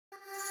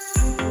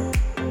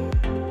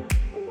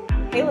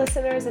Hey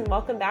listeners, and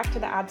welcome back to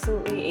the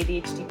Absolutely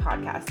ADHD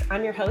podcast.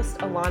 I'm your host,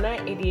 Alana,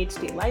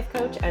 ADHD life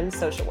coach and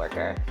social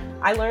worker.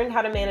 I learned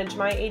how to manage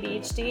my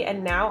ADHD,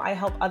 and now I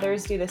help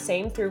others do the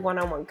same through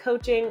one-on-one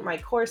coaching, my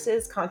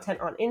courses, content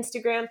on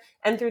Instagram,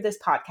 and through this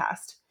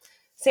podcast.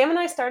 Sam and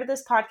I started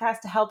this podcast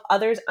to help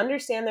others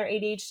understand their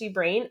ADHD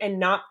brain and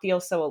not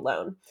feel so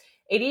alone.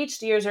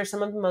 ADHDers are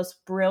some of the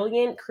most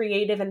brilliant,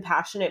 creative, and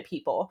passionate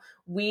people.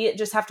 We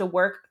just have to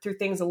work through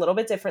things a little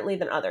bit differently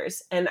than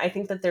others. And I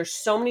think that there's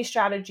so many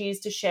strategies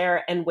to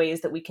share and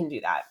ways that we can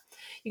do that.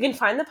 You can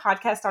find the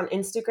podcast on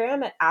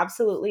Instagram at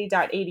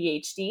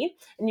absolutely.adhd,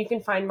 and you can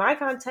find my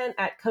content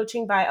at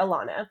Coaching by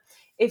Alana.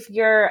 If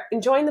you're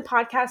enjoying the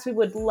podcast, we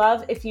would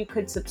love if you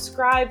could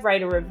subscribe,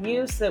 write a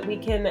review so that we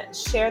can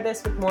share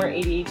this with more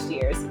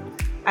ADHDers.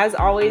 As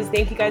always,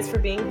 thank you guys for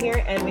being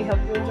here, and we hope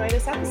you enjoy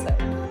this episode.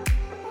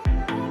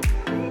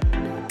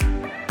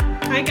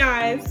 Hi,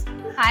 guys.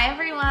 Hi,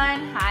 everyone.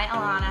 Hi,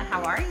 Alana.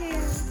 How are you?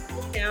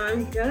 Yeah,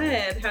 I'm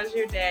good. How's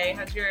your day?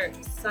 How's your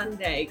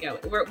Sunday going?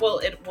 Well,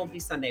 it won't be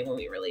Sunday when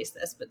we release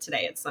this, but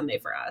today it's Sunday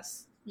for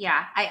us.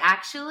 Yeah, I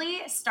actually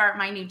start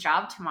my new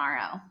job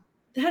tomorrow.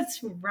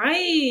 That's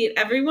right.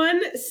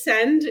 Everyone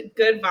send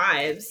good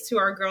vibes to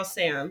our girl,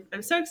 Sam.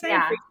 I'm so excited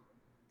for you.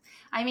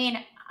 I mean,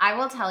 I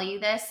will tell you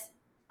this.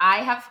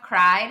 I have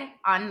cried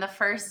on the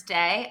first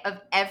day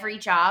of every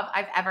job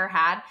I've ever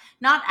had.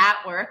 Not at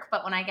work,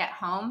 but when I get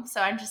home.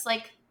 So I'm just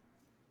like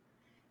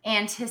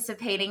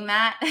anticipating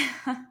that.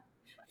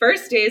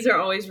 First days are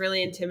always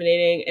really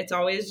intimidating. It's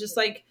always just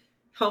like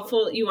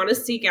helpful. You want to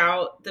seek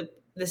out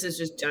this is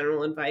just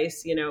general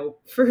advice,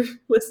 for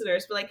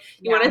listeners, but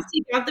you want to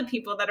seek out the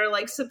people that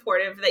are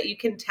supportive, that you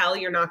can tell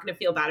you're not going to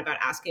feel bad about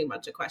asking a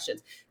bunch of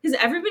questions, because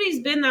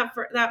everybody's been that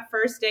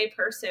first day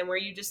person where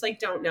you just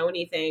don't know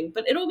anything,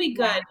 but it'll be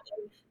good. Yeah.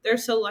 They're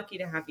so lucky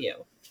to have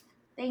you.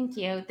 Thank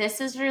you. This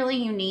is really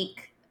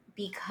unique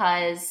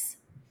because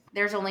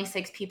there's only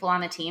 6 people on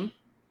the team.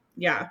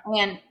 Yeah.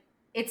 And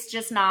it's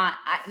just not,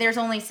 there's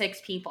only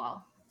 6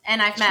 people,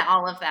 and I've met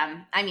all of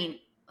them. I mean,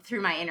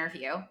 through my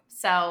interview.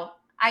 So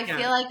I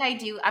feel like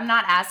I'm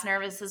not as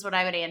nervous as what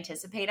I would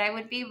anticipate I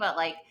would be, but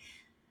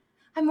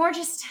I'm more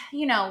just,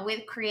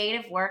 with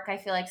creative work, I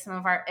feel like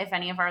if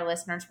any of our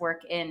listeners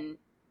work in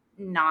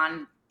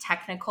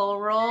non-technical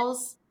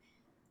roles,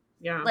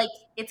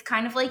 it's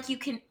kind of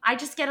I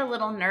just get a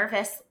little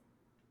nervous.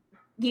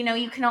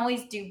 You can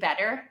always do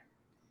better.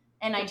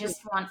 And I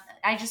just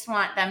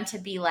want them to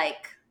be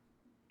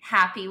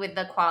happy with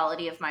the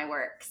quality of my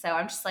work. So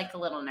I'm just a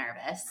little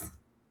nervous.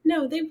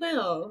 No, they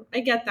will. I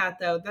get that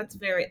though. That's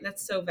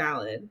so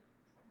valid,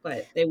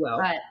 but they will.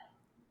 But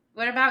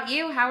what about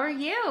you? How are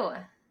you?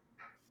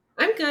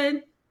 I'm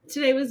good.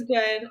 Today was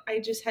good. I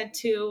just had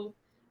 2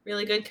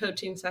 really good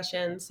coaching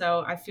sessions,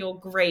 so I feel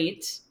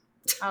great.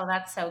 Oh,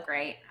 that's so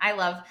great. I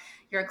love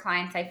your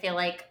clients. I feel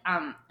like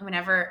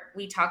whenever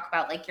we talk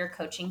about your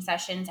coaching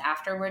sessions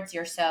afterwards,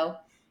 you're so,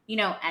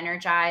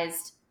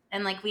 energized.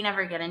 And we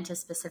never get into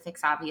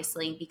specifics,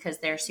 obviously, because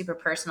they're super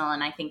personal.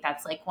 And I think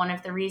that's one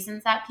of the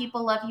reasons that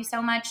people love you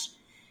so much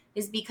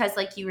is because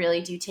you really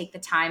do take the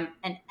time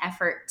and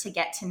effort to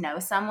get to know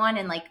someone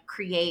and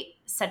create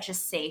such a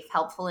safe,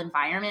 helpful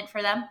environment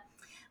for them.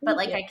 But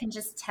I can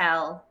just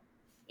tell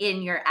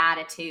in your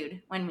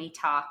attitude when we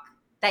talk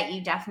that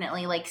you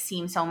definitely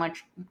seem so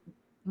much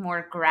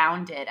more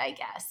grounded, I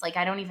guess.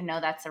 I don't even know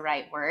that's the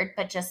right word,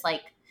 but just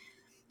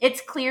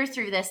it's clear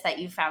through this that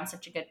you found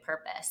such a good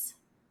purpose.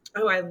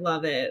 Oh, I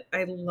love it.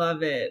 I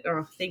love it.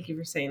 Oh, thank you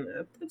for saying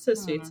that. That's so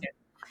sweet.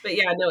 But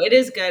yeah, no, it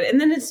is good.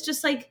 And then it's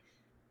just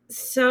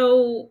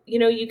so,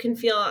 you can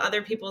feel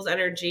other people's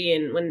energy.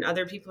 And when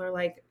other people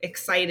are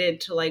excited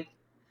to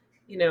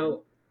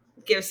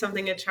give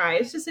something a try,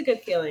 it's just a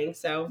good feeling.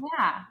 So,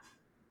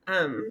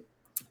 yeah.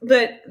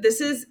 But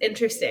this is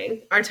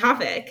interesting. Our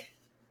topic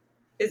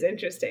is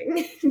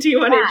interesting. Do you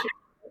want to introduce?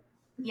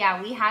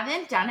 Yeah, we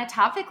haven't done a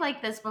topic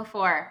like this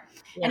before.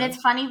 Yeah. And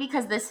it's funny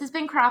because this has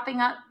been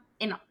cropping up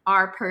in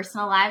our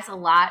personal lives a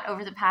lot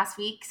over the past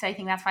week. So I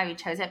think that's why we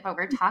chose it. But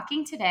we're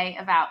talking today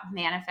about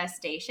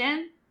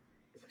manifestation.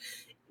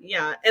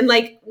 Yeah. And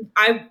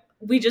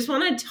we just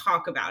want to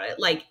talk about it.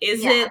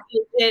 Is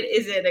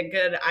it a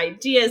good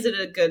idea? Is it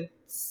a good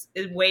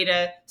way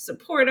to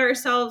support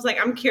ourselves?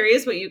 I'm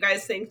curious what you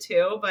guys think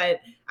too,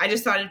 but I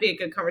just thought it'd be a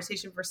good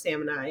conversation for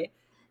Sam and I.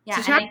 Yeah.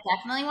 And I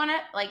definitely want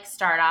to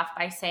start off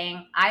by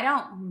saying, I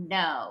don't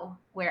know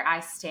where I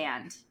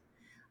stand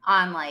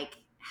on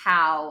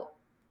how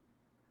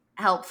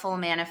helpful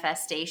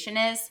manifestation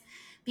is,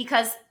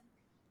 because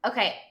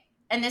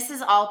and this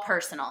is all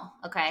personal,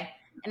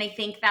 and I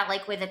think that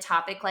with a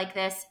topic like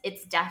this,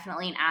 it's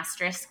definitely an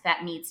asterisk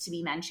that needs to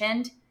be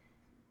mentioned.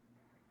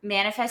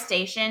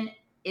 Manifestation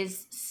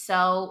is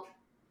so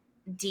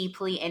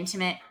deeply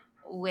intimate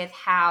with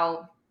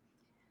how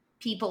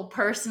people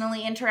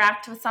personally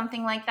interact with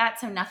something like that,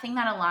 so nothing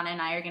that Alana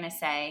and I are going to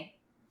say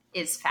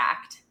is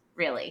fact,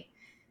 really.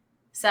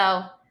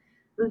 So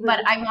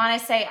But I want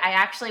to say I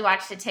actually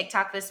watched a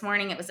TikTok this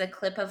morning. It was a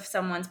clip of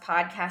someone's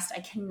podcast. I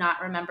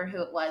cannot remember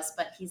who it was,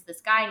 but he's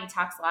this guy and he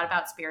talks a lot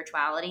about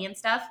spirituality and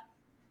stuff.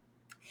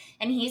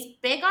 And he's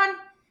big on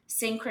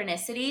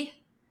synchronicity.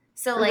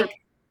 So, Mhm.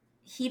 like,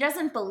 he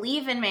doesn't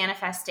believe in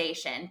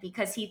manifestation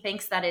because he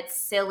thinks that it's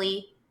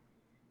silly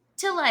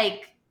to,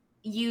 like,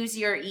 use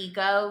your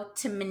ego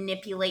to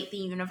manipulate the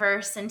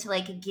universe into,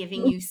 like,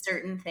 giving you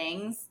certain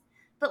things.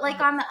 But,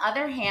 like, on the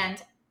other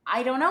hand,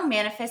 I don't know,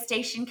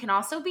 manifestation can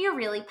also be a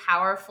really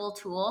powerful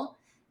tool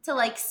to,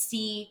 like,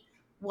 see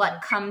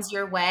what comes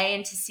your way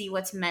and to see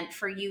what's meant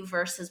for you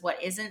versus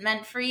what isn't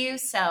meant for you.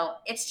 So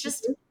it's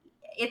just,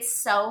 it's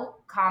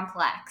so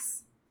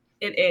complex.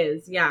 It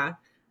is, yeah.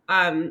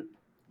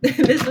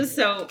 This was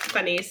so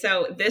funny.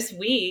 So this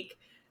week,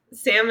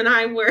 Sam and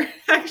I were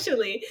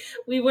actually,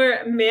 we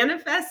were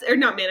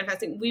not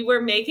manifesting, we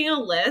were making a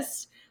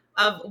list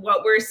of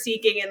what we're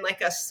seeking in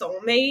like a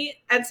soulmate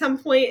at some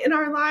point in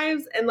our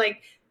lives. And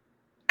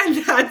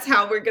that's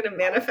how we're going to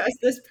manifest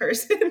this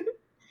person.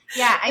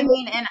 Yeah, I And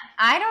mean, and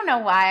I don't know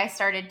why I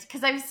started,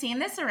 because I've seen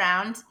this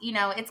around.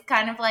 It's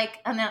kind of like,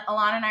 and then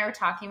Alana and I were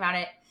talking about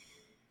it,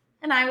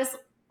 and I was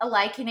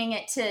likening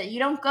it to, you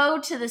don't go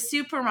to the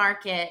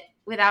supermarket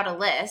without a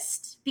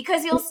list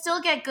because you'll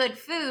still get good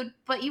food,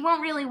 but you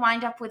won't really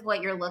wind up with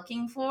what you're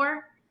looking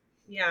for.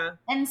 yeah,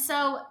 And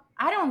so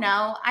I don't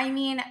know. I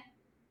mean,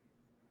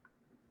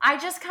 I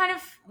just kind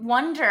of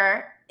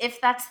wonder if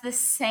that's the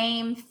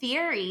same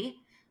theory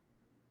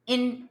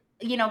in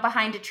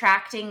behind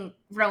attracting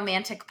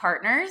romantic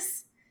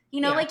partners.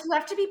 yeah, Like, you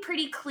have to be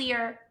pretty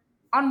clear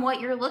on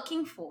what you're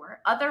looking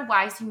for,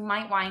 otherwise you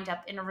might wind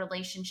up in a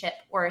relationship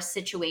or a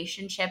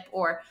situationship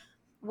or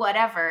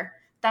whatever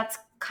that's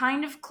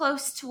kind of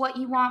close to what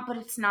you want, but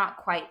it's not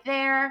quite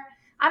there.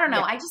 I don't know,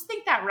 yeah, I just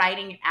think that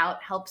writing it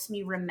out helps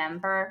me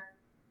remember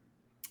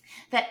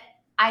that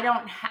I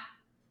don't have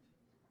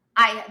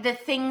the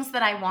things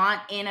that I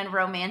want in a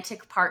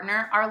romantic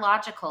partner are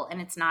logical,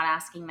 and it's not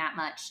asking that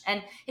much.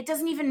 And it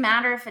doesn't even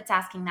matter if it's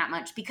asking that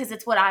much because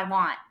it's what I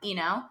want. Like,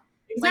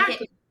 it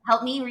exactly.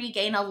 helped me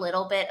regain a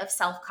little bit of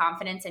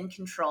self-confidence and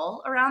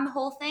control around the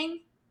whole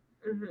thing.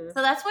 Hmm.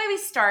 So that's why we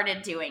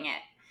started doing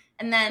it.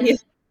 And Yeah, then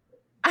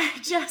I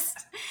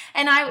just,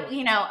 and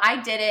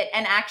I did it.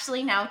 And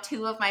actually now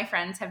two of my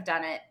friends have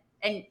done it,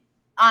 and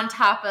on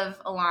top of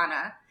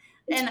Alana.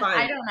 it's And fun.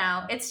 I don't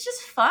know, it's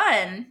just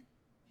fun.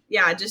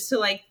 Yeah, just to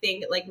like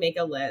think, like make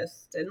a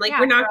list. And like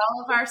Yeah, we're for not,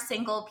 all of our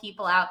single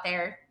people out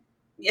there,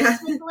 yeah.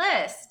 just make a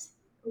list.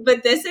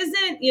 But this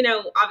isn't,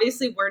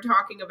 obviously we're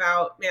talking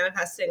about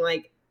manifesting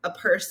like a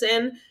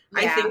person.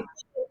 I Yeah. think,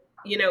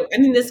 I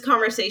mean, this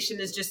conversation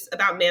is just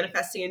about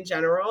manifesting in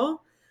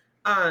general.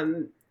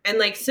 And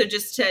like, so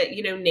just to,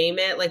 name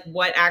it, like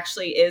what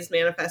actually is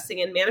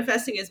manifesting. And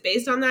manifesting is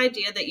based on the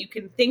idea that you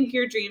can think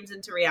your dreams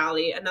into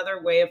reality.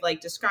 Another way of like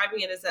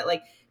describing it is that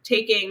like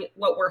taking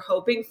what we're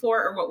hoping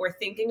for or what we're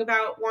thinking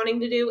about wanting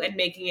to do and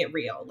making it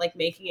real, like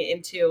making it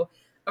into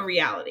a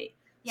reality.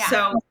 Yeah.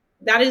 So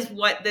that is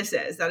what this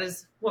is. That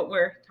is what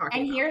we're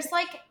talking And about. here's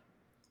like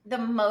the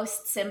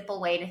most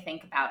simple way to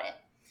think about it.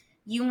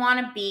 You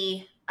want to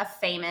be a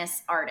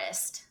famous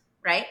artist,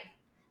 right?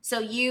 So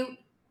you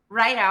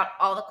write out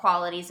all the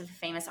qualities of a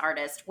famous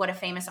artist, what a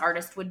famous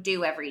artist would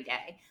do every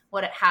day,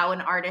 how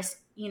an artist,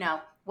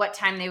 what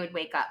time they would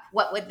wake up,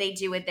 what would they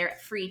do with their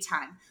free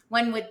time,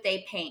 when would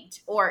they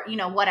paint, or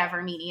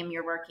whatever medium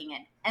you're working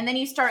in. And then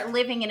you start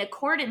living in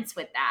accordance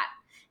with that.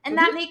 And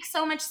that Mhm. makes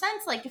so much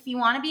sense. Like, if you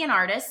want to be an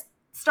artist,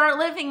 start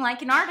living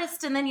like an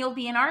artist and then you'll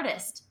be an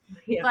artist.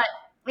 Yeah. But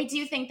I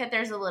do think that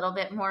there's a little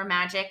bit more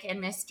magic and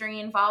mystery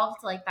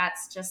involved. Like,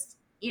 that's just,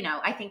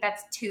 I think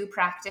that's too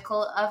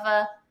practical of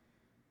a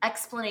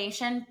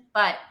explanation.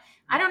 But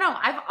I don't know.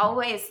 I've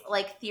always,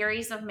 like,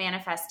 theories of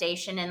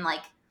manifestation and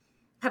like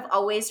have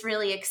always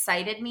really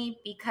excited me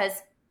because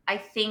I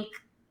think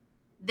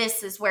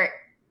this is where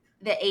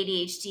the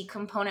ADHD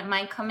component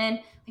might come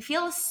in. I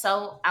feel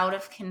so out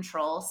of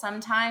control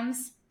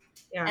sometimes,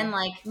 Yeah. and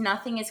like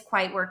nothing is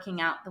quite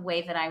working out the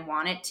way that I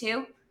want it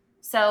to.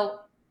 So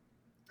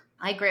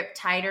I grip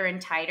tighter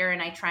and tighter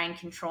and I try and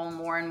control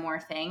more and more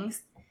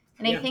things.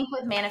 And I Yeah. think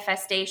with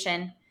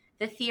manifestation,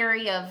 the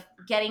theory of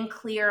getting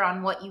clear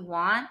on what you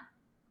want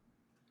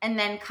and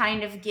then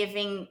kind of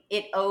giving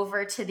it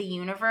over to the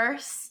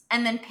universe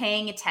and then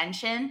paying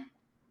attention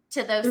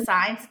to those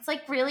signs, it's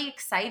like really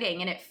exciting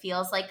and it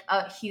feels like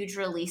a huge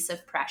release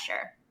of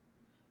pressure.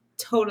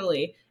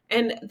 Totally.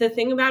 And the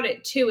thing about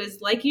it too is,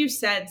 like you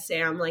said,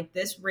 Sam, like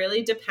this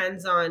really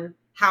depends on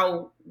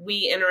how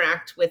we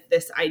interact with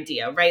this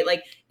idea, right?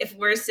 Like if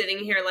we're sitting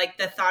here, like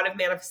the thought of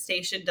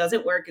manifestation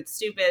doesn't work, it's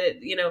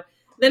stupid,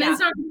 then Yeah. it's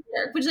not going to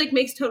work, which like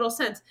makes total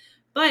sense.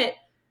 But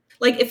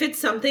like if it's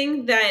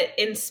something that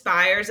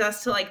inspires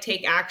us to like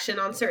take action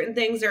on certain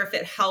things, or if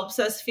it helps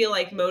us feel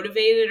like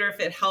motivated, or if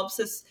it helps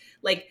us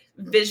like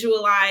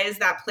visualize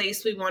that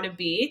place we want to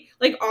be,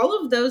 like all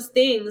of those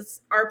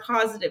things are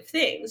positive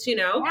things.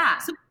 Yeah.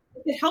 So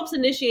if it helps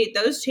initiate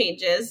those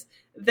changes,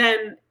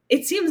 then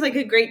it seems like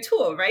a great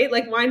tool, right?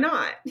 Like why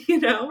not?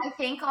 I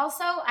think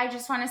also, I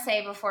just want to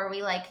say before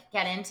we like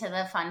get into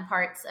the fun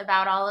parts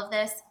about all of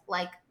this,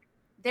 like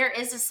there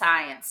is a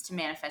science to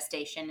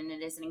manifestation and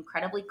it is an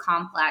incredibly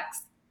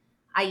complex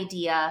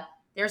idea.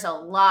 there's a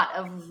lot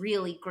of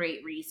really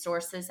great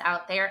resources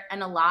out there,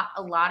 and a lot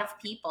of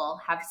people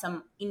have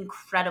some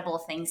incredible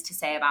things to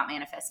say about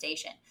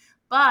manifestation.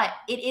 But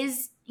it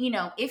is,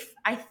 if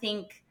I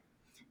think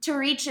to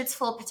reach its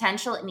full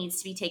potential, it needs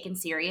to be taken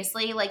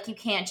seriously. Like, you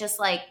can't just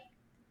like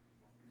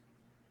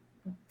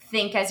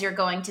think as you're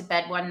going to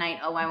bed one night,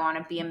 oh, I want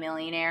to be a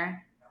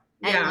millionaire,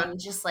 and then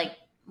just like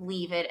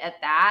leave it at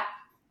that.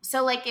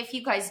 So like, if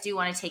you guys do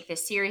want to take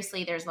this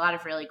seriously, there's a lot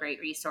of really great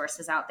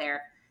resources out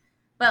there.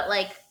 But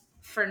like,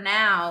 for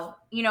now,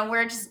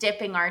 we're just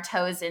dipping our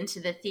toes into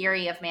the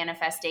theory of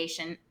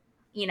manifestation.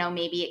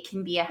 Maybe it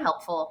can be a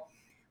helpful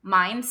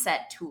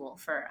mindset tool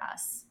for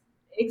us.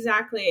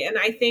 Exactly. And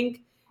I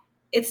think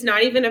it's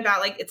not even about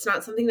like, it's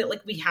not something that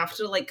like we have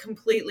to like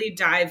completely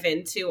dive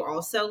into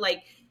also.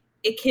 Like,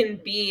 it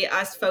can be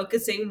us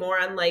focusing more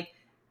on like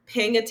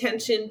paying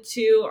attention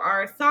to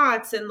our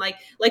thoughts, and like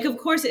of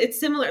course it's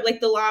similar, like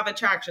the law of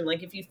attraction.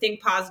 Like, if you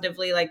think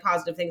positively, like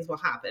positive things will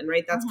happen,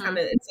 right? That's kind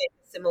of, it's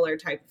a similar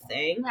type of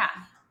thing. Yeah.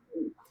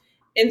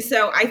 And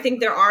so I think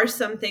there are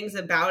some things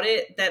about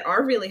it that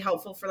are really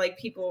helpful for like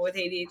people with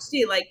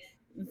ADHD, like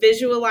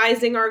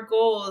visualizing our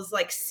goals,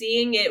 like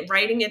seeing it,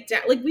 writing it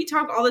down. Like, we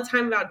talk all the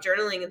time about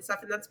journaling and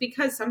stuff, and that's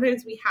because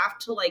sometimes we have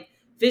to like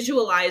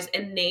visualize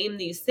and name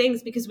these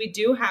things because we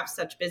do have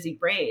such busy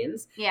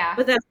brains. Yeah.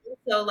 But that's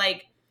also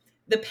like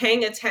the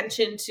paying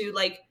attention to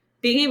like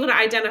being able to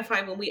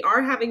identify when we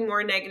are having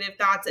more negative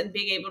thoughts and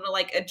being able to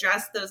like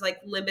address those like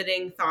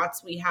limiting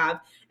thoughts we have.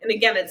 And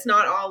again, it's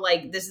not all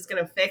like this is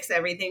going to fix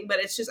everything, but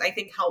it's just, I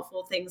think,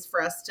 helpful things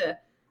for us to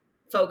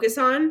focus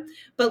on.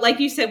 But like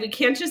you said, we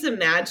can't just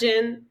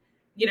imagine,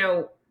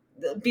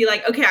 be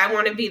like, okay, I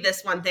want to be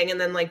this one thing,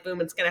 and then like,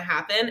 boom, it's going to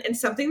happen. And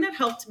something that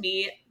helped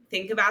me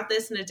think about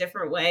this in a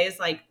different way is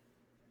like,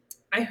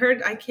 I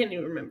can't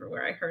even remember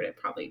where I heard it,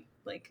 probably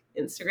like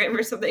Instagram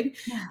or something,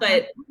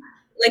 but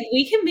like,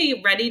 we can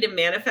be ready to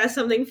manifest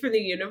something for the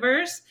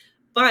universe,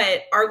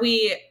 but are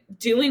we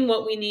doing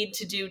what we need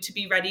to do to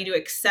be ready to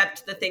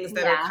accept the things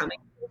that are coming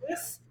to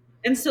us?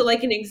 And so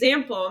like an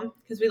example,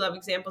 because we love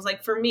examples,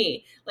 like for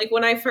me, like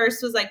when I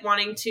first was like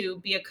wanting to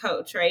be a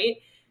coach, right?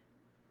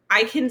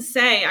 I can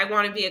say I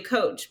want to be a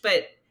coach,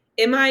 but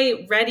am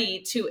I ready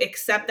to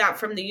accept that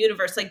from the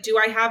universe? Like,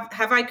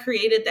 have I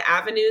created the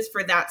avenues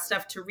for that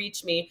stuff to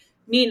reach me?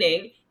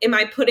 Meaning, am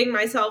I putting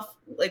myself,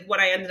 like what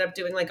I ended up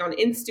doing, like on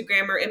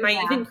Instagram, or am I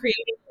even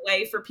creating a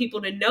way for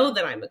people to know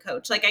that I'm a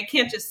coach? Like, I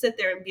can't just sit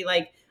there and be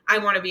like, I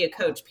want to be a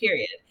coach,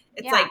 period.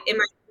 It's like, am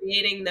I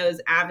creating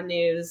those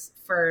avenues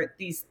for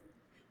these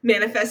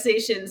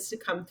manifestations to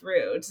come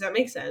through? Does that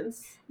make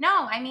sense?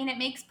 No, I mean, it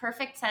makes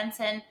perfect sense.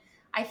 And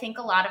I think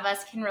a lot of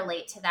us can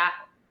relate to that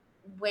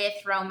with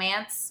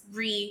romance,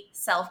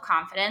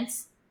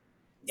 self-confidence.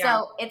 Yeah.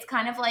 So it's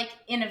kind of like,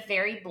 in a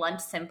very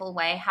blunt, simple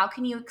way, how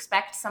can you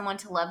expect someone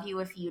to love you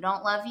if you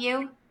don't love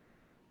you?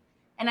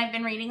 And I've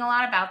been reading a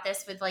lot about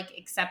this with like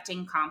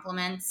accepting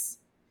compliments,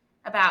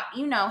 about,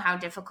 how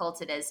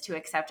difficult it is to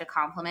accept a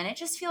compliment. It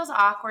just feels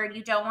awkward.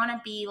 You don't want to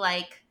be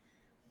like,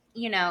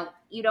 you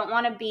don't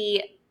want to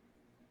be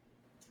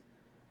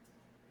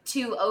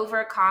too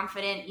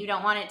overconfident. You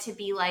don't want it to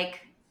be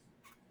like,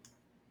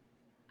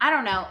 I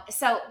don't know.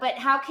 So, but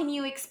how can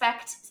you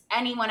expect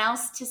anyone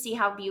else to see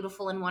how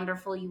beautiful and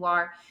wonderful you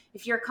are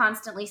if you're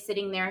constantly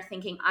sitting there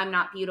thinking, I'm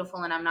not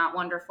beautiful and I'm not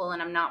wonderful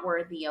and I'm not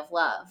worthy of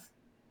love?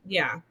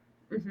 Yeah.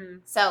 Mm-hmm.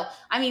 So,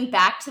 I mean,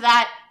 back to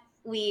that,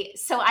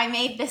 I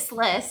made this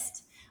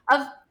list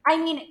of,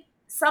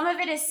 some of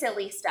it is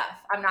silly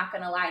stuff. I'm not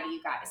going to lie to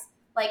you guys.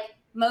 Like,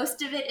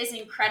 most of it is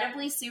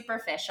incredibly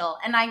superficial.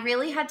 And I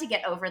really had to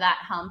get over that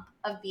hump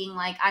of being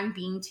like, I'm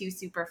being too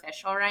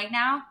superficial right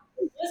now.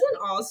 It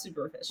wasn't all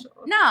superficial.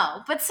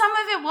 No, but some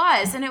of it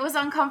was. And it was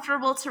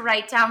uncomfortable to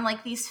write down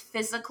like these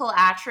physical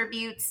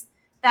attributes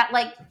that,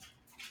 like,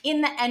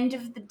 in the end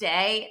of the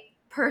day,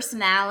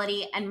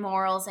 personality and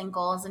morals and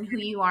goals and who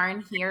you are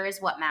in here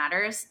is what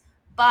matters.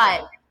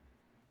 But,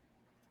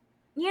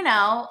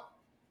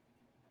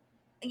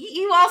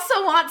 you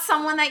also want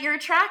someone that you're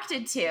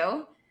attracted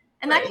to.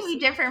 And that can be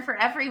different for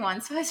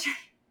everyone. So I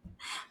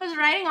was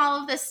writing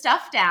all of this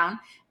stuff down.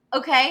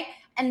 Okay.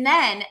 And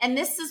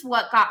this is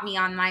what got me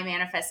on my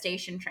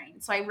manifestation train.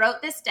 So I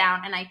wrote this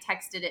down and I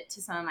texted it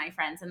to some of my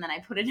friends, and then I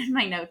put it in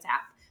my notes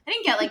app. I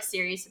didn't get like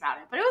serious about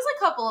it, but it was a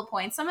couple of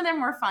points. Some of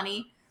them were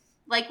funny.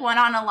 Like, one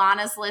on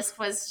Alana's list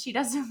was she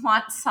doesn't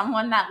want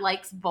someone that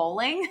likes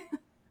bowling,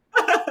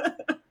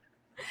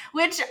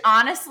 which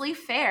honestly,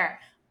 fair.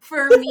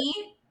 For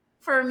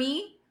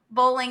me,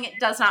 bowling, it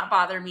does not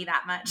bother me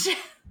that much.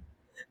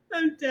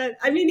 I'm dead.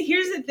 I mean,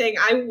 here's the thing.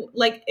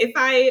 If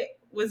I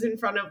was in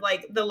front of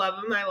like the love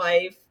of my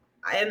life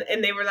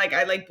and they were like,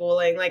 I like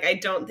bowling, like, I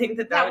don't think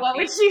that would what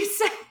would you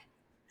say?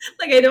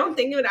 Like, I don't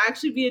think it would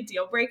actually be a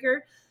deal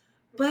breaker,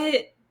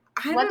 but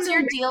what's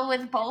your deal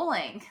with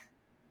bowling?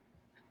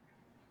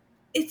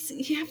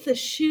 You have the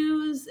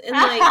shoes and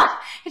like,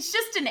 it's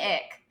just an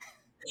ick.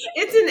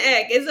 It's an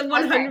ick. It's a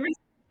 100%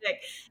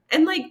 ick.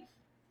 And like,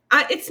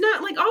 it's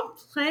not like I'll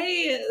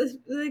play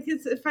like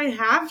if I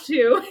have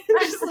to.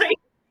 Just like,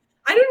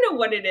 I don't know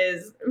what it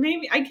is.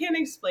 Maybe I can't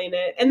explain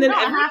it. And You then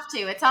don't have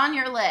to. It's on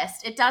your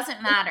list. It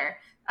doesn't matter.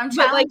 I'm But,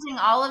 like- challenging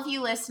all of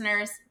you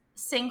listeners,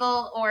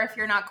 single or if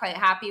you're not quite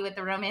happy with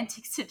the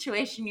romantic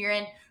situation you're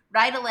in,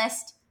 write a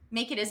list,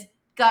 make it as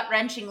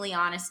gut-wrenchingly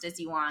honest as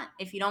you want.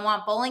 If you don't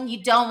want bowling,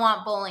 you don't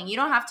want bowling. You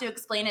don't have to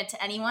explain it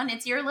to anyone.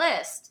 It's your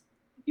list.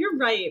 You're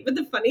right. But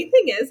the funny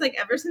thing is, like,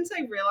 ever since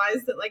I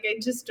realized that, like, I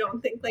just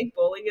don't think, like,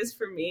 bowling is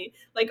for me,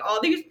 like, all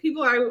these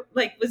people I,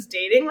 like, was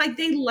dating, like,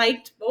 they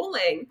liked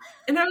bowling.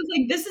 And I was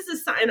like, this is a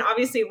sign.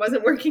 Obviously, it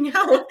wasn't working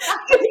out.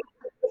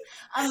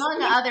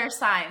 Among other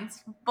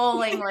signs,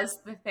 bowling was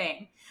the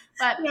thing.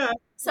 But Yeah.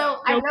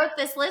 so I wrote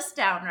this list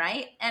down,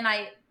 right? And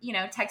I,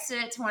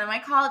 texted it to one of my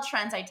college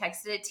friends. I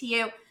texted it to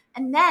you.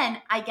 And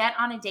then I get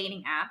on a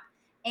dating app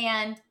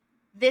and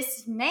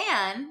this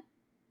man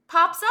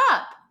pops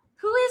up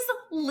who is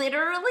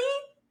literally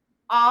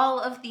all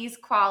of these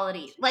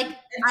qualities. Like,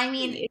 I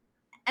mean,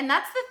 and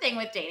that's the thing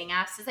with dating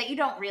apps is that you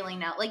don't really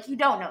know, like, you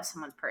don't know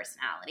someone's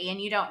personality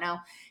and you don't know,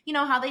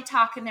 how they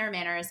talk and their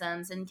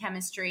mannerisms and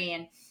chemistry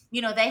and,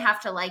 they have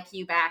to like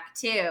you back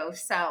too.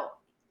 So,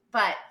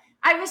 but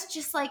I was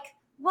just like,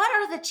 what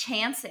are the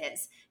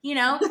chances,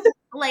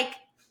 like,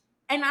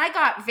 and I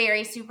got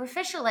very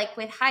superficial, like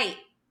with height.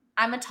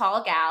 I'm a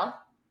tall gal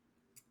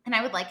and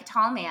I would like a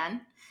tall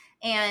man.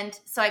 And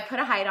so I put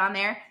a height on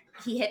there.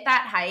 He hit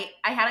that height.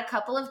 I had a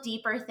couple of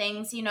deeper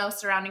things,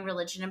 surrounding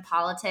religion and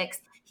politics.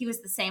 He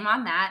was the same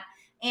on that.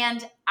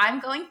 And I'm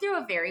going through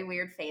a very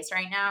weird phase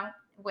right now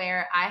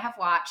where I've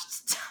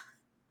watched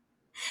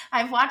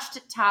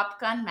Top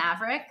Gun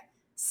Maverick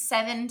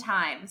 7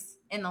 times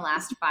in the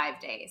last 5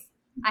 days.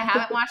 I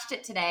haven't watched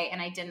it today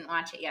and I didn't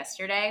watch it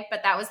yesterday,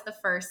 but that was the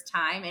first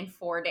time in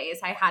 4 days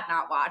I had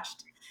not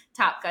watched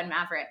Top Gun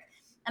Maverick.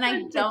 And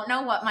I don't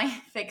know what my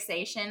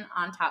fixation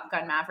on Top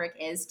Gun Maverick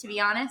is, to be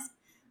honest,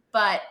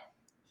 but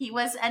he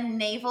was a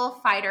naval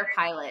fighter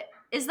pilot.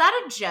 Is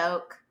that a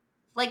joke?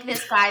 Like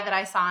this guy that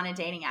I saw on a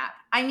dating app.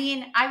 I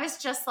mean, I was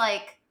just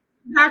like...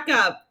 Back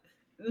up.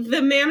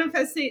 The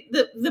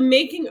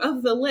making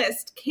of the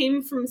list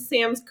came from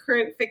Sam's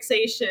current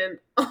fixation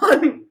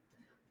on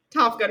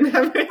Top Gun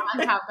Maverick.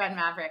 On Top Gun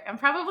Maverick. I'm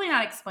probably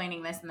not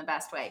explaining this in the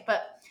best way,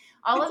 but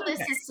all of this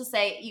is to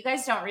say, you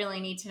guys don't really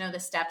need to know the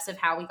steps of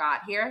how we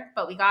got here,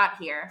 but we got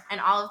here.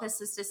 And all of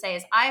this is to say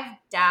is I've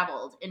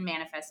dabbled in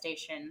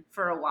manifestation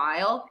for a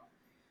while,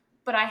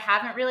 but I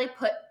haven't really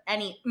put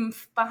any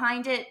oomph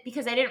behind it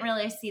because I didn't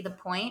really see the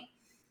point.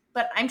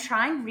 But I'm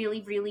trying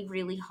really, really,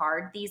 really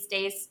hard these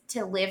days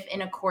to live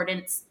in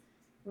accordance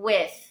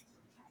with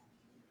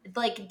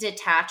like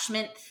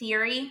detachment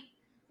theory,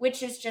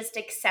 which is just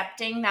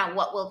accepting that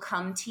what will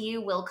come to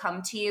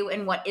you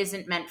and what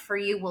isn't meant for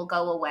you will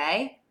go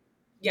away.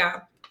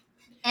 Yeah.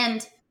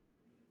 And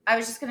I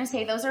was just going to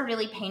say those are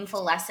really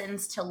painful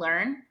lessons to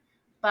learn,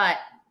 but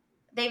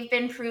they've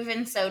been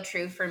proven so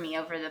true for me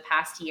over the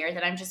past year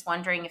that I'm just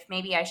wondering if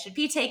maybe I should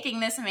be taking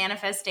this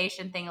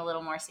manifestation thing a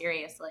little more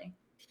seriously.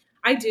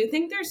 I do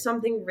think there's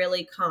something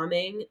really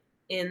calming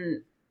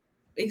in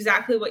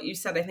exactly what you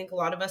said. I think a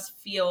lot of us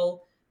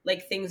feel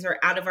like things are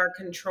out of our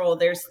control.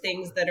 There's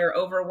things that are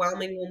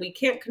overwhelming when we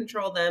can't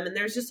control them. And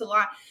there's just a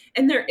lot.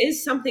 And there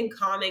is something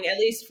calming, at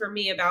least for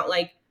me, about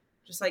like,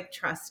 just like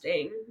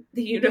trusting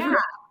the universe,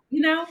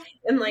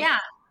 and like,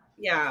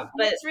 yeah.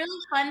 But it's really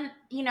fun.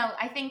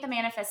 I think the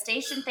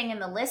manifestation thing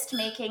and the list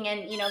making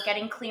and,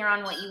 getting clear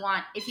on what you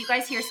want. If you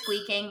guys hear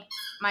squeaking,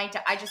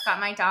 I just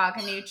got my dog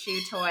a new chew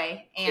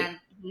toy and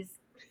he's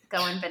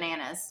going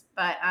bananas.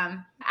 But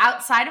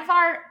outside of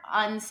our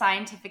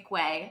unscientific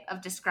way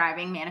of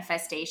describing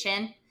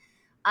manifestation,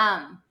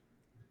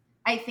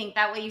 I think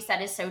that what you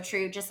said is so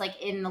true. Just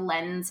like in the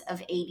lens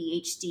of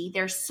ADHD,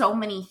 there's so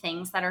many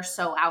things that are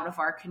so out of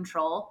our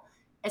control,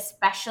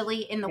 especially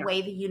in the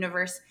way the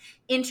universe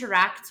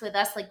interacts with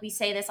us. Like we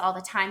say this all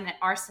the time, that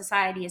our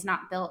society is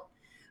not built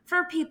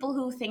for people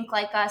who think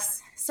like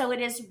us. So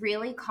it is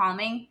really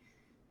calming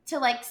to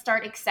like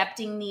start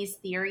accepting these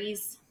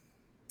theories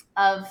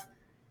of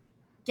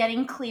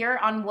getting clear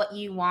on what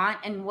you want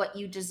and what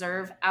you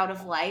deserve out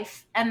of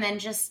life, and then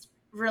just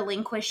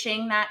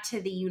relinquishing that to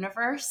the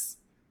universe.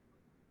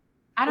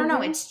 I don't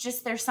know. It's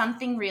just, there's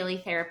something really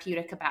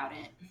therapeutic about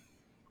it.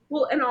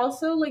 Well, and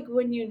also like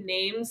when you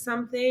name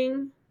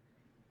something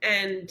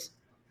and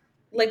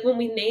like when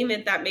we name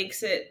it, that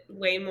makes it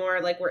way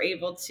more like we're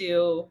able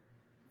to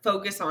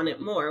focus on it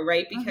more,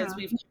 right? Because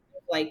we've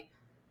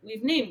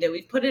named it,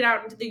 we've put it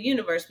out into the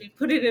universe, we've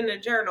put it in a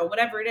journal,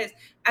 whatever it is,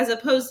 as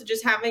opposed to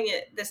just having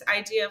it, this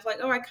idea of like,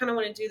 oh, I kind of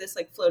want to do this,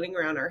 like floating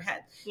around our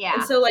head. Yeah.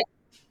 And so like,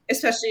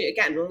 especially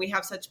again, when we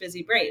have such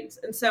busy brains.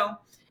 And so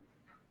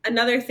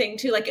another thing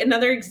too, like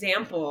another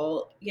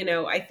example,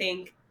 I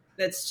think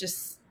that's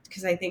just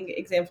because I think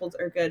examples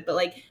are good, but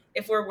like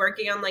if we're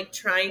working on like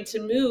trying to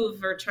move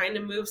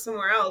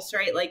somewhere else,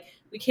 right? Like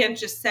we can't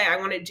just say, I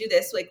want to do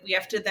this. Like we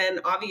have to then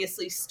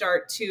obviously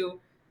start to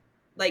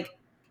like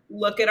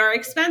look at our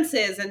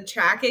expenses and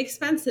track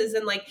expenses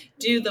and like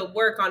do the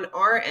work on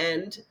our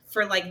end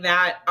for like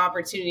that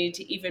opportunity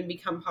to even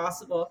become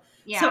possible.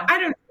 Yeah. So I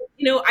don't,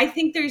 I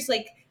think there's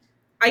like,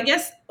 I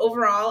guess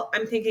overall,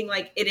 I'm thinking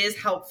like it is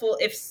helpful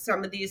if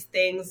some of these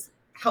things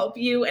help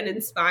you and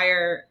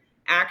inspire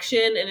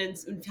action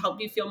and help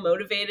you feel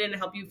motivated and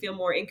help you feel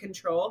more in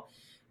control.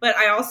 But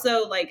I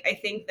also like, I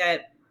think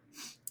that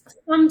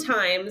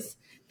sometimes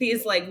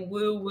these like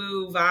woo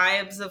woo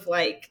vibes of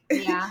like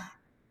Yeah.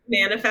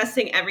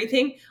 manifesting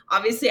everything,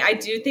 obviously, I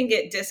do think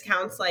it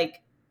discounts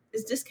like,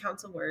 is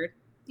discounts a word?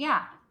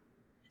 Yeah.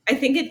 I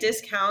think it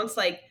discounts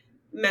like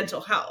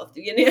mental health,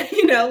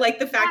 like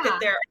the fact Yeah. that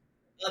there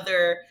are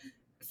other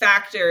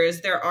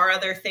factors, there are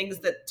other things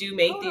that do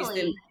make these things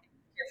Totally.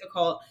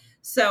 difficult.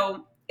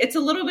 So it's a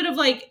little bit of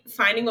like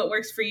finding what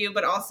works for you,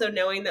 but also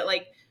knowing that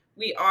like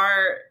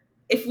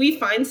if we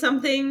find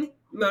something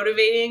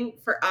motivating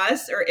for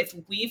us, or if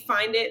we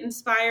find it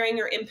inspiring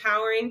or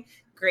empowering,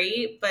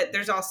 great. But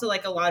there's also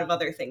like a lot of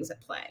other things at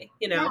play,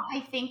 Yeah,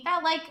 I think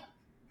that like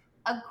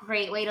a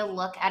great way to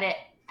look at it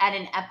at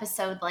an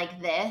episode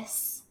like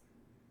this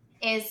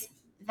is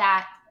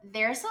that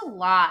there's a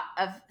lot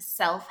of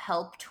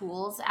self-help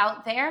tools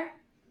out there.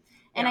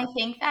 And I Yeah,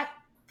 think that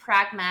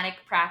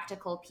pragmatic,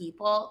 practical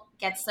people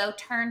get so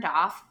turned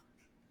off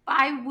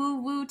by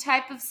woo-woo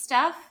type of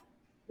stuff.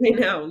 I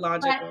know,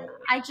 But logical.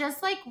 I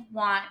just like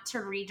want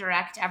to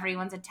redirect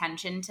everyone's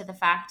attention to the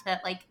fact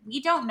that like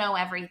we don't know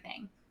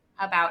everything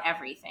about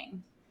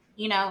everything.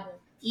 You know,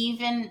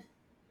 even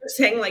You're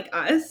saying like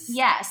us,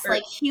 yes, or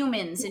like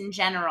humans in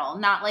general,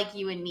 not like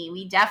you and me.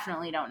 We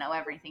definitely don't know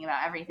everything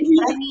about everything.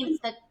 But I mean,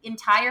 the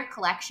entire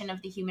collection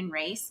of the human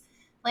race,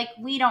 like,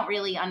 we don't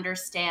really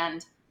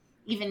understand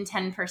even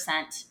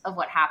 10% of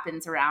what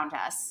happens around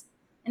us.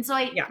 And so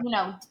yeah.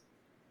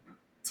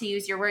 to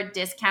use your word,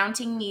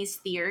 discounting these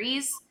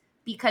theories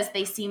because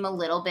they seem a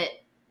little bit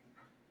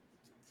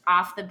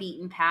off the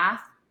beaten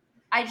path,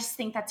 I just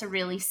think that's a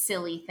really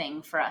silly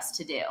thing for us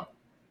to do.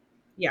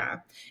 Yeah.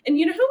 And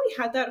you know how we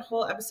had that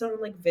whole episode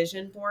on like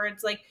vision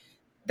boards? Like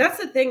that's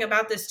the thing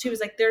about this too,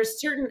 is like there's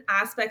certain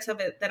aspects of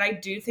it that I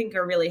do think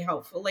are really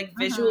helpful. Like Mhm.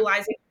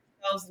 visualizing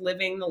ourselves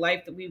living the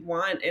life that we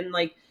want and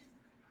like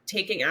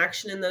taking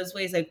action in those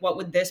ways. Like what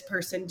would this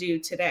person do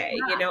today?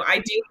 I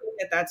do think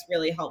that that's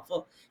really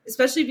helpful,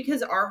 especially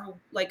because our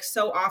like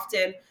so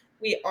often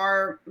we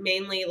are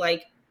mainly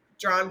like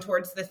drawn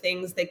towards the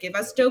things that give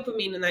us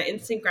dopamine and that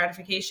instant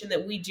gratification,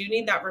 that we do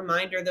need that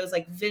reminder, those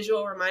like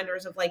visual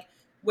reminders of like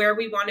where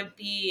we want to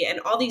be and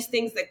all these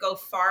things that go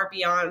far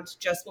beyond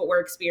just what we're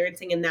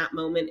experiencing in that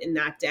moment in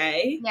that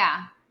day,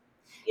 Yeah.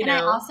 you And I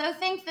know also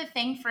think the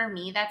thing for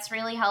me that's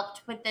really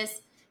helped with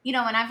this, and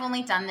I've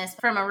only done this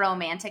from a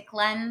romantic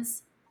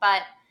lens,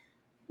 but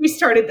we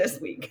started this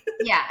week.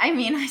 yeah, I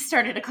mean, I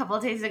started a couple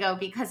of days ago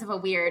because of a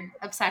weird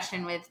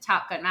obsession with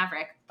Top Gun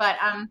Maverick. But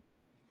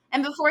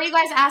and before you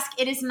guys ask,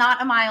 it is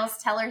not a Miles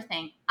Teller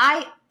thing.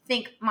 I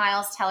think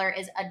Miles Teller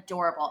is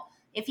adorable.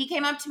 If he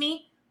came up to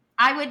me,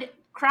 I would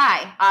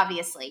cry,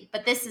 obviously.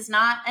 But this is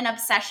not an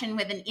obsession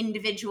with an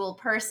individual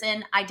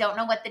person. I don't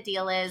know what the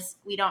deal is.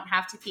 We don't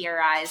have to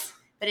theorize,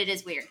 but it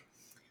is weird.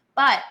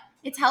 But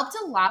it's helped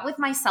a lot with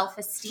my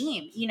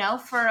self-esteem.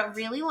 For a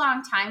really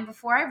long time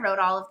before I wrote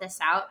all of this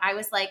out, I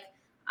was like,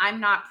 I'm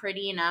not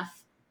pretty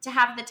enough to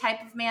have the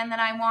type of man that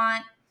I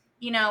want,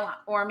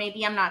 or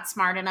maybe I'm not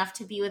smart enough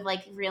to be with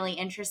like really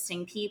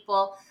interesting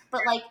people.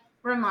 But like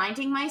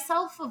reminding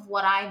myself of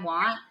what I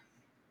want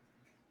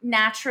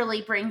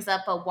naturally brings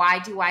up a why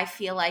do I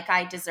feel like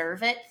I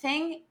deserve it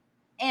thing.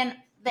 And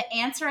the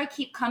answer I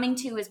keep coming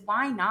to is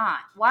why not?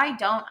 Why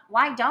don't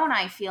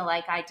I feel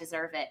like I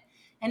deserve it?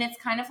 And it's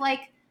kind of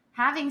like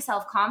having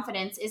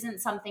self-confidence isn't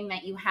something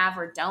that you have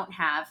or don't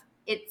have.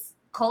 It's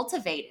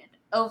cultivated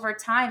over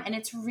time and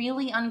it's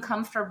really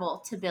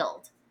uncomfortable to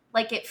build.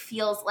 Like it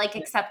feels like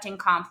accepting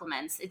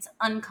compliments. It's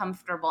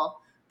uncomfortable.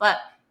 But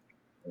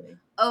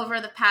over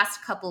the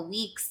past couple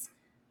weeks,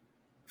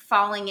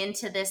 falling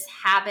into this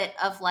habit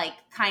of like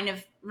kind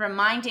of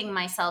reminding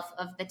myself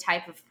of the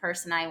type of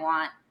person I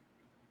want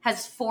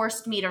has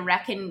forced me to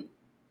reckon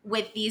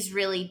with these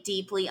really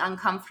deeply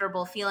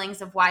uncomfortable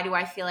feelings of why do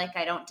I feel like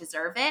I don't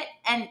deserve it?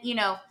 And,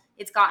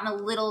 it's gotten a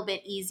little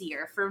bit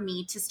easier for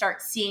me to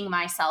start seeing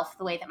myself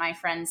the way that my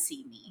friends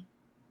see me.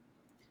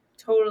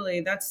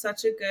 Totally. That's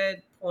such a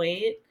good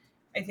point.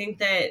 I think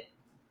that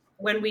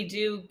when we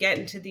do get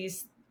into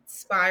these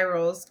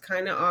spirals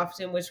kind of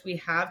often, which we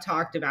have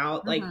talked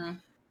about, like Mm-hmm.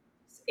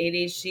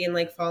 ADHD and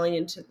like falling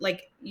into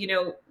like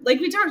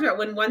we talked about,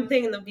 when one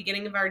thing in the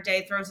beginning of our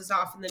day throws us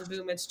off and then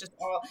boom, it's just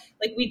all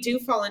like we do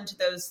fall into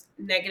those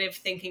negative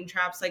thinking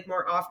traps like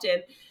more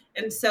often.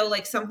 And so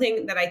like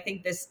something that I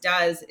think this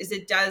does is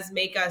it does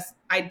make us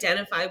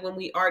identify when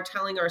we are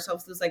telling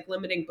ourselves those like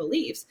limiting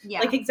beliefs. Yeah.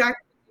 Like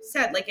exactly what you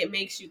said, like it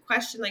makes you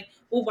question like,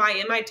 well, why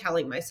am I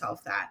telling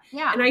myself that?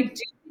 Yeah. And I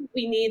do think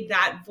we need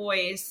that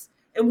voice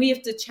and we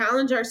have to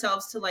challenge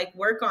ourselves to like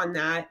work on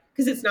that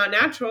because it's not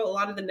natural. A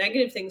lot of the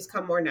negative things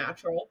come more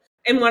natural.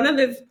 And one of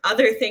the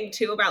other thing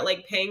too about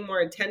like paying more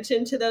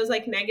attention to those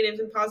like negative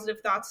and positive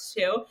thoughts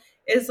too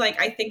is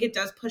like I think it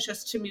does push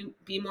us to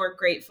be more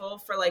grateful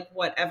for like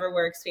whatever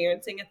we're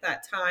experiencing at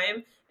that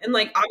time. And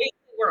like obviously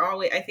we're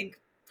always, I think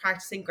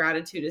practicing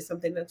gratitude is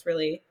something that's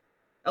really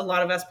a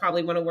lot of us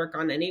probably want to work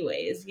on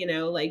anyways,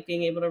 like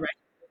being able to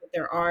recognize that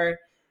there are,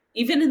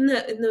 even in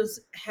those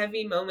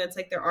heavy moments,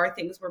 like there are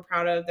things we're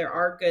proud of, there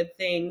are good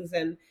things,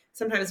 and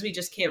sometimes we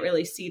just can't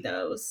really see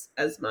those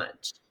as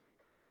much.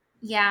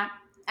 Yeah.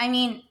 I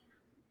mean,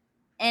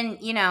 and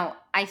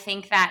I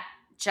think that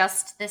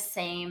just the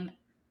same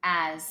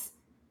as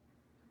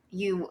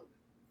you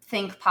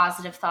think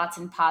positive thoughts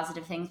and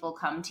positive things will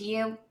come to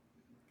you,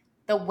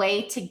 the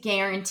way to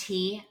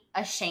guarantee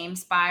a shame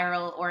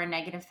spiral or a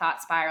negative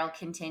thought spiral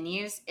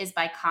continues is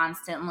by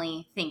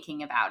constantly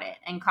thinking about it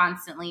and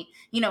constantly,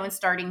 and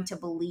starting to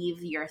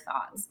believe your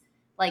thoughts.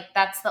 Like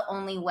that's the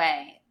only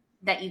way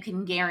that you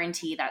can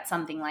guarantee that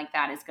something like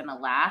that is going to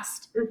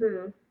last.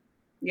 Mm-hmm.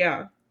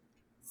 Yeah.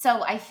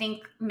 So I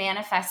think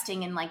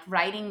manifesting and like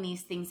writing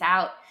these things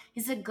out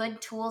is a good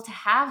tool to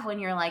have when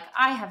you're like,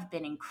 I have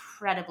been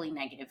incredibly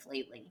negative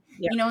lately,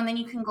 Yeah. and then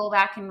you can go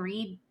back and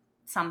read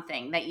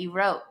something that you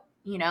wrote,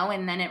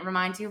 and then it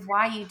reminds you of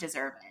why you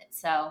deserve it.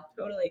 So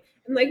Totally.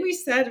 And like we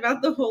said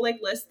about the whole like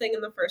list thing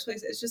in the first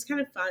place, it's just kind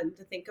of fun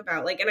to think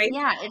about. Like, and I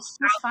yeah, it's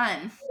just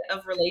fun.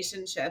 of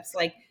relationships,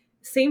 like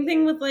same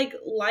thing with like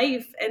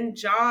life and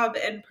job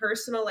and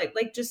personal life,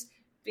 like just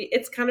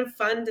it's kind of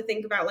fun to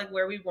think about like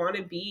where we want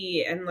to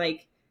be and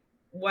like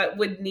what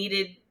would need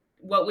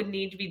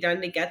to be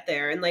done to get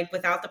there, and like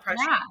without the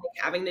pressure of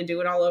like, having to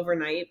do it all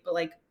overnight, but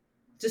like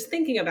just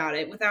thinking about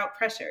it without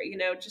pressure,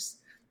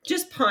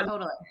 just ponder.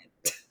 Totally.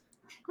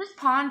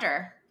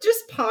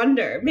 Just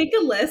ponder, make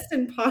a list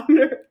and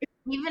ponder.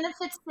 Even if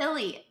it's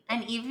silly,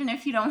 and even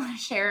if you don't want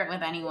to share it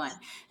with anyone,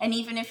 and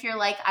even if you're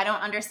like, I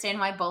don't understand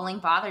why bowling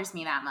bothers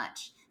me that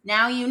much.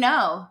 Now you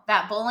know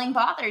that bowling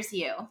bothers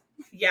you.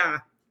 Yeah,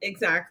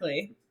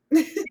 exactly.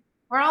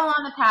 We're all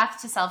on the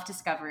path to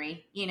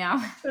self-discovery,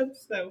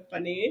 That's so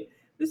funny.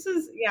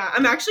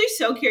 I'm actually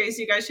so curious.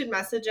 You guys should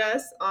message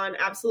us on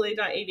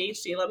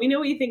absolutely.adhd. Let me know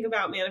what you think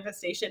about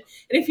manifestation.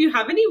 And if you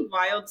have any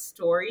wild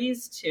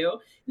stories too,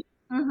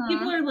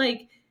 people are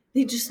like,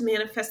 they just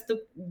manifest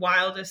the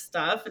wildest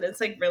stuff, and it's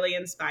like really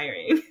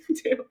inspiring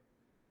too.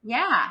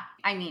 Yeah.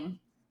 I mean,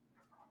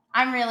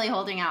 I'm really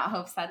holding out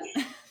hopes that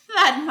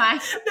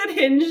that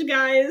Hinge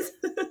guys.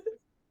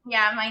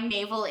 Yeah, my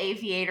naval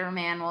aviator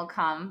man will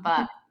come,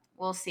 but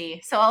we'll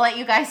see. So I'll let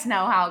you guys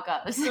know how it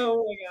goes.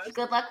 Oh my gosh.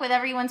 Good luck with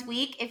everyone's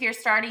week. If you're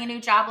starting a new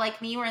job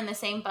like me, we're in the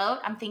same boat.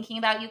 I'm thinking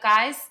about you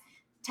guys.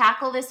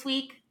 Tackle this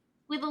week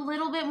with a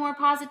little bit more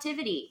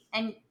positivity,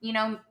 and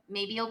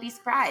maybe you'll be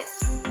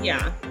surprised.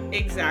 Yeah,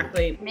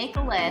 exactly. Make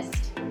a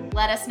list.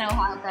 Let us know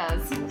how it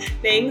goes.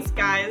 Thanks,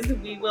 guys.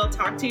 We will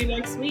talk to you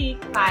next week.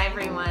 Bye,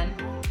 everyone.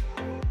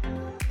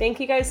 Thank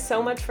you guys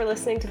so much for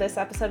listening to this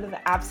episode of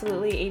the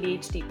Absolutely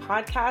ADHD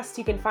podcast.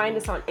 You can find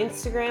us on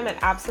Instagram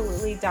at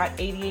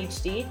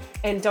absolutely.adhd.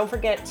 And don't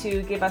forget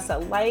to give us a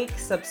like,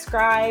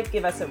 subscribe,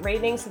 give us a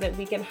rating so that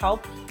we can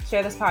help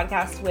share this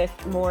podcast with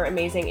more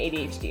amazing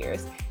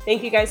ADHDers.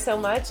 Thank you guys so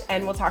much,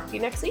 and we'll talk to you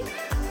next week.